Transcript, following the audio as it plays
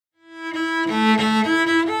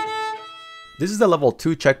This is the level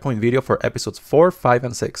 2 checkpoint video for episodes 4, 5,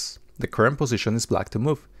 and 6. The current position is black to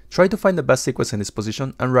move. Try to find the best sequence in this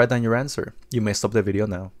position and write down your answer. You may stop the video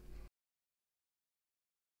now.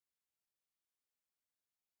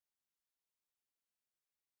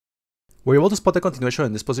 We're able to spot the continuation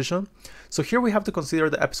in this position. So here we have to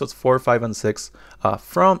consider the episodes 4, 5, and 6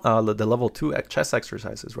 from the level 2 chess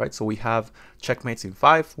exercises, right? So we have checkmates in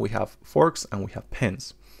 5, we have forks, and we have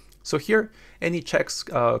pins. So here, any checks,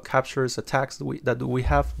 captures, attacks that we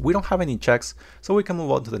have, we don't have any checks, so we can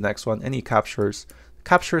move on to the next one. Any captures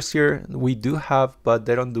here we do have, but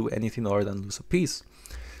they don't do anything other than lose a piece.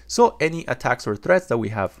 So any attacks or threats that we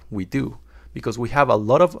have, we do. Because we have a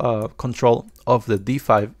lot of control of the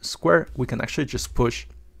d5 square, we can actually just push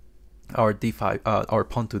our d5, our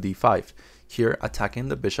pawn to d5. Here, attacking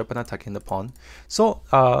the bishop and attacking the pawn. So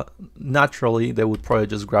naturally, they would probably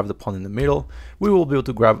just grab the pawn in the middle. We will be able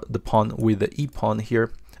to grab the pawn with the e pawn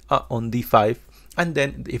here on d5. And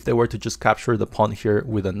then if they were to just capture the pawn here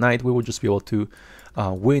with a knight, we would just be able to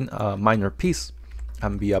win a minor piece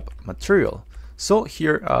and be up material. So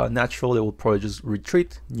here, naturally, they will probably just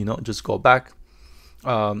retreat, just go back to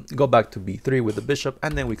b3 with the bishop,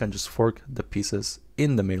 and then we can just fork the pieces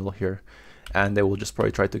in the middle here. And they will just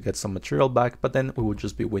probably try to get some material back, but then we will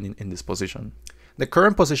just be winning in this position. The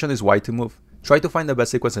current position is white to move. Try to find the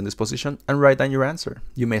best sequence in this position and write down your answer.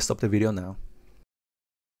 You may stop the video now.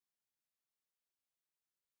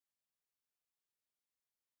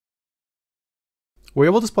 We're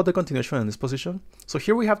able to spot the continuation in this position. So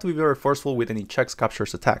here we have to be very forceful with any checks,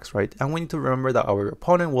 captures, attacks, right? And we need to remember that our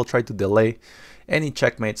opponent will try to delay any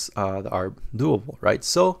checkmates that are doable, right?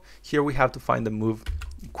 So here we have to find the move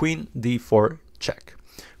Queen d4 check.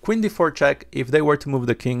 Queen d4 check, if they were to move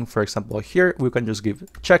the king, for example, here, we can just give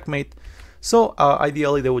checkmate. So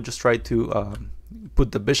ideally, they would just try to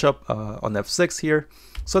put the bishop on f6 here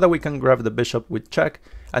so that we can grab the bishop with check.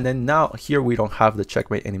 And then now here we don't have the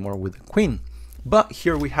checkmate anymore with the queen. But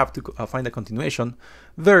here we have to find a continuation,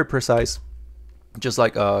 very precise, just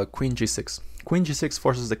like queen g6. Queen g6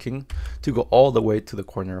 forces the king to go all the way to the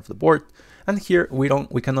corner of the board. And here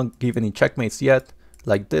we cannot give any checkmates yet,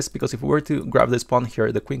 like this, because if we were to grab this pawn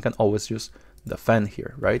here, the queen can always just defend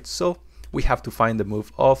here, right? So we have to find the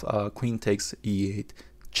move of queen takes e8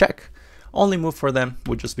 check. Only move for them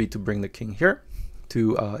would just be to bring the king here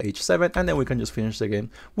to h7, and then we can just finish the game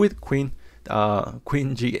with queen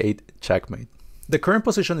g8 checkmate. The current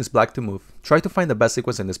position is black to move. Try to find the best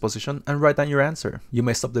sequence in this position and write down your answer. You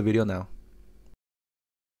may stop the video now.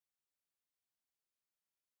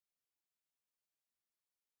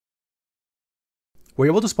 We're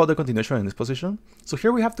able to spot the continuation in this position. So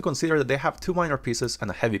here we have to consider that they have two minor pieces and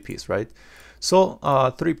a heavy piece, right? So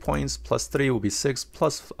 3 points plus 3 will be 6,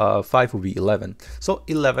 plus 5 will be 11. So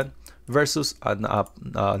 11 versus a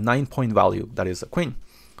 9-point value, that is a queen.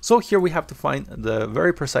 So here we have to find the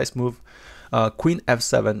very precise move, queen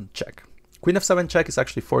f7 check. Queen f7 check is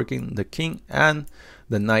actually forking the king and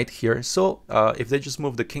the knight here. So if they just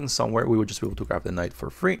move the king somewhere, we would just be able to grab the knight for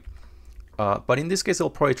free. But in this case, they'll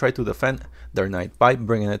probably try to defend their knight by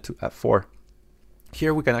bringing it to f4.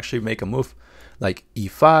 Here we can actually make a move like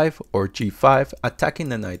e5 or g5, attacking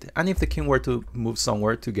the knight. And if the king were to move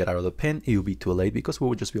somewhere to get out of the pin, it would be too late because we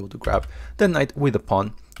would just be able to grab the knight with the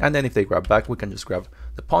pawn. And then if they grab back, we can just grab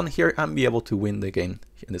the pawn here and be able to win the game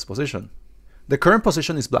in this position. The current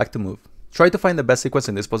position is black to move. Try to find the best sequence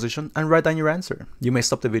in this position and write down your answer. You may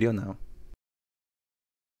stop the video now.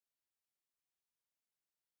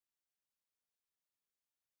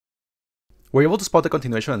 We're able to spot the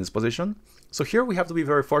continuation in this position. So here we have to be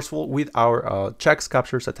very forceful with our checks,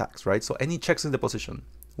 captures, attacks, right? So any checks in the position,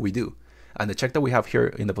 we do. And the check that we have here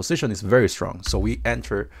in the position is very strong. So we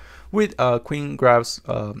enter with queen grabs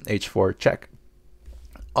h4 check.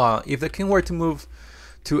 If the king were to move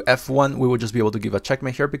to f1, we would just be able to give a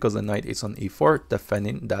checkmate here because the knight is on e4,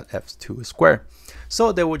 defending that f2 square.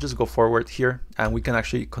 So they will just go forward here, and we can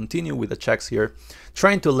actually continue with the checks here,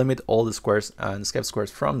 trying to limit all the squares and escape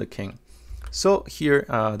squares from the king. So here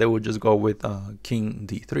they will just go with king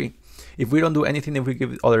d3. If we don't do anything, if we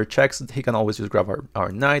give other checks, he can always just grab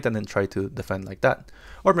our knight and then try to defend like that,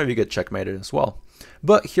 or maybe get checkmated as well.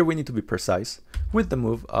 But here we need to be precise with the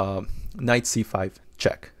move knight c5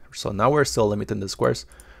 check. So now we're still limiting the squares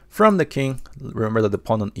from the king. Remember that the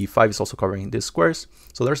pawn on e5 is also covering these squares.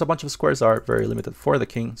 So there's a bunch of squares that are very limited for the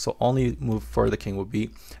king. So only move for the king would be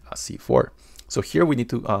c4. So here we need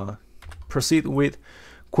to proceed with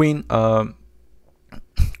queen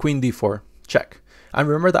d4 check. And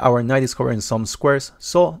remember that our knight is covering some squares,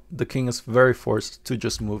 so the king is very forced to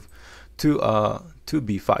just move to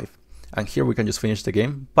b5. And here we can just finish the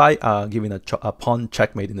game by giving a pawn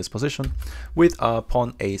checkmate in this position with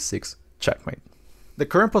pawn a6 checkmate. The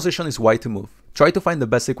current position is white to move. Try to find the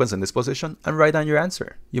best sequence in this position and write down your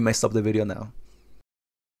answer. You may stop the video now.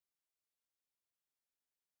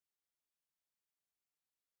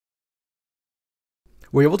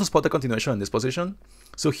 We're able to spot the continuation in this position.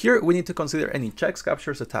 So here we need to consider any checks,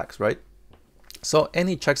 captures, attacks, right? So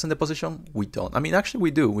any checks in the position, we don't. I mean, actually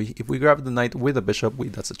we do. If we grab the knight with the bishop,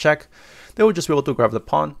 that's a check. Then we'll just be able to grab the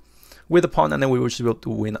pawn with the pawn, and then we will just be able to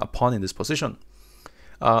win a pawn in this position.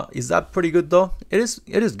 Is that pretty good though? It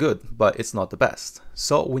is good, but it's not the best.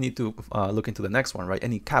 So we need to look into the next one, right?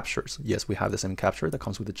 Any captures? Yes, we have the same capture that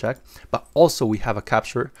comes with the check, but also we have a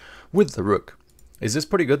capture with the rook. Is this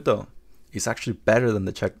pretty good though? It's actually better than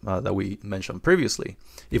the check that we mentioned previously.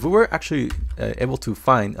 If we were actually able to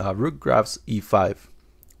find rook grabs e5,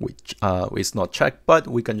 which is not check, but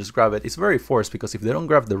we can just grab it. It's very forced because if they don't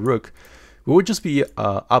grab the rook, we would just be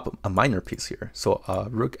up a minor piece here. So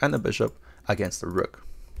rook and the bishop against the rook.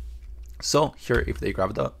 So here, if they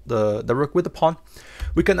grab the rook with the pawn,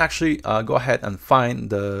 we can actually go ahead and find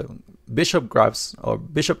the bishop grabs or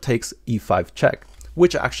bishop takes e5 check,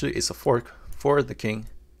 which actually is a fork for the king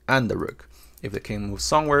and the rook. If the king moves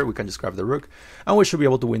somewhere, we can just grab the rook, and we should be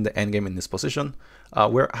able to win the endgame in this position.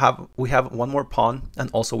 We have one more pawn,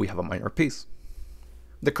 and also we have a minor piece.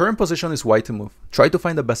 The current position is white to move. Try to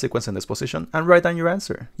find the best sequence in this position and write down your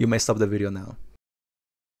answer. You may stop the video now.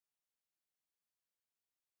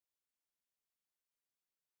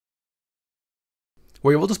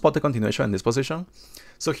 We're able to spot the continuation in this position.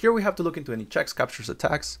 So here we have to look into any checks, captures,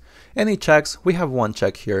 attacks. Any checks, we have one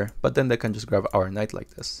check here, but then they can just grab our knight like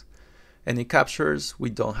this. Any captures, we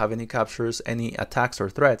don't have any captures. Any attacks or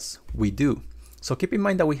threats, we do. So keep in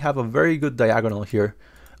mind that we have a very good diagonal here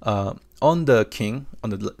on the king.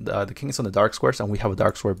 The king is on the dark squares, and we have a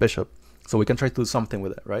dark square bishop. So we can try to do something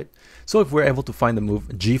with it, right? So if we're able to find the move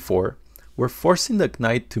g4, we're forcing the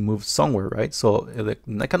knight to move somewhere, right? So the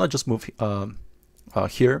knight cannot just move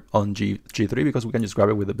here on g3 because we can just grab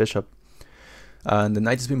it with the bishop. And the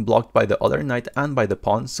knight is being blocked by the other knight and by the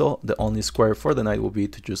pawn, so the only square for the knight will be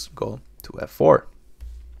to just go to f4.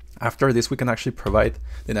 After this, we can actually provide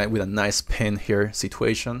the knight with a nice pin here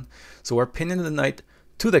situation. So we're pinning the knight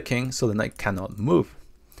to the king so the knight cannot move.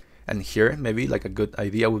 And here, maybe like a good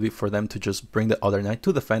idea would be for them to just bring the other knight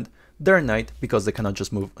to defend their knight, because they cannot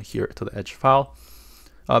just move here to the edge file.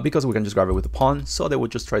 Because we can just grab it with the pawn, so they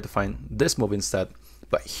would just try to find this move instead.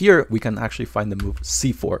 But here we can actually find the move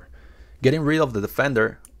c4, getting rid of the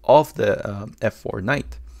defender of the f4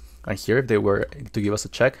 knight. And here, if they were to give us a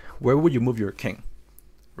check, where would you move your king,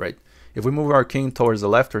 right? If we move our king towards the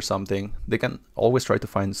left or something, they can always try to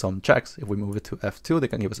find some checks. If we move it to f2, they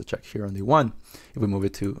can give us a check here on d1. If we move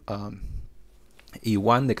it to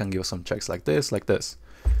e1, they can give us some checks like this, like this.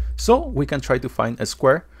 So we can try to find a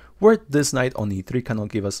square where this knight on e3 cannot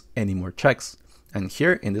give us any more checks. And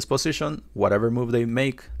here in this position, whatever move they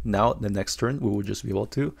make, now the next turn, we will just be able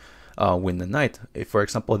to win the knight. If, for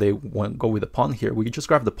example, they want to go with the pawn here, we can just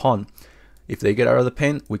grab the pawn. If they get out of the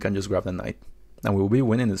pin, we can just grab the knight, and we will be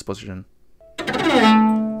winning this position.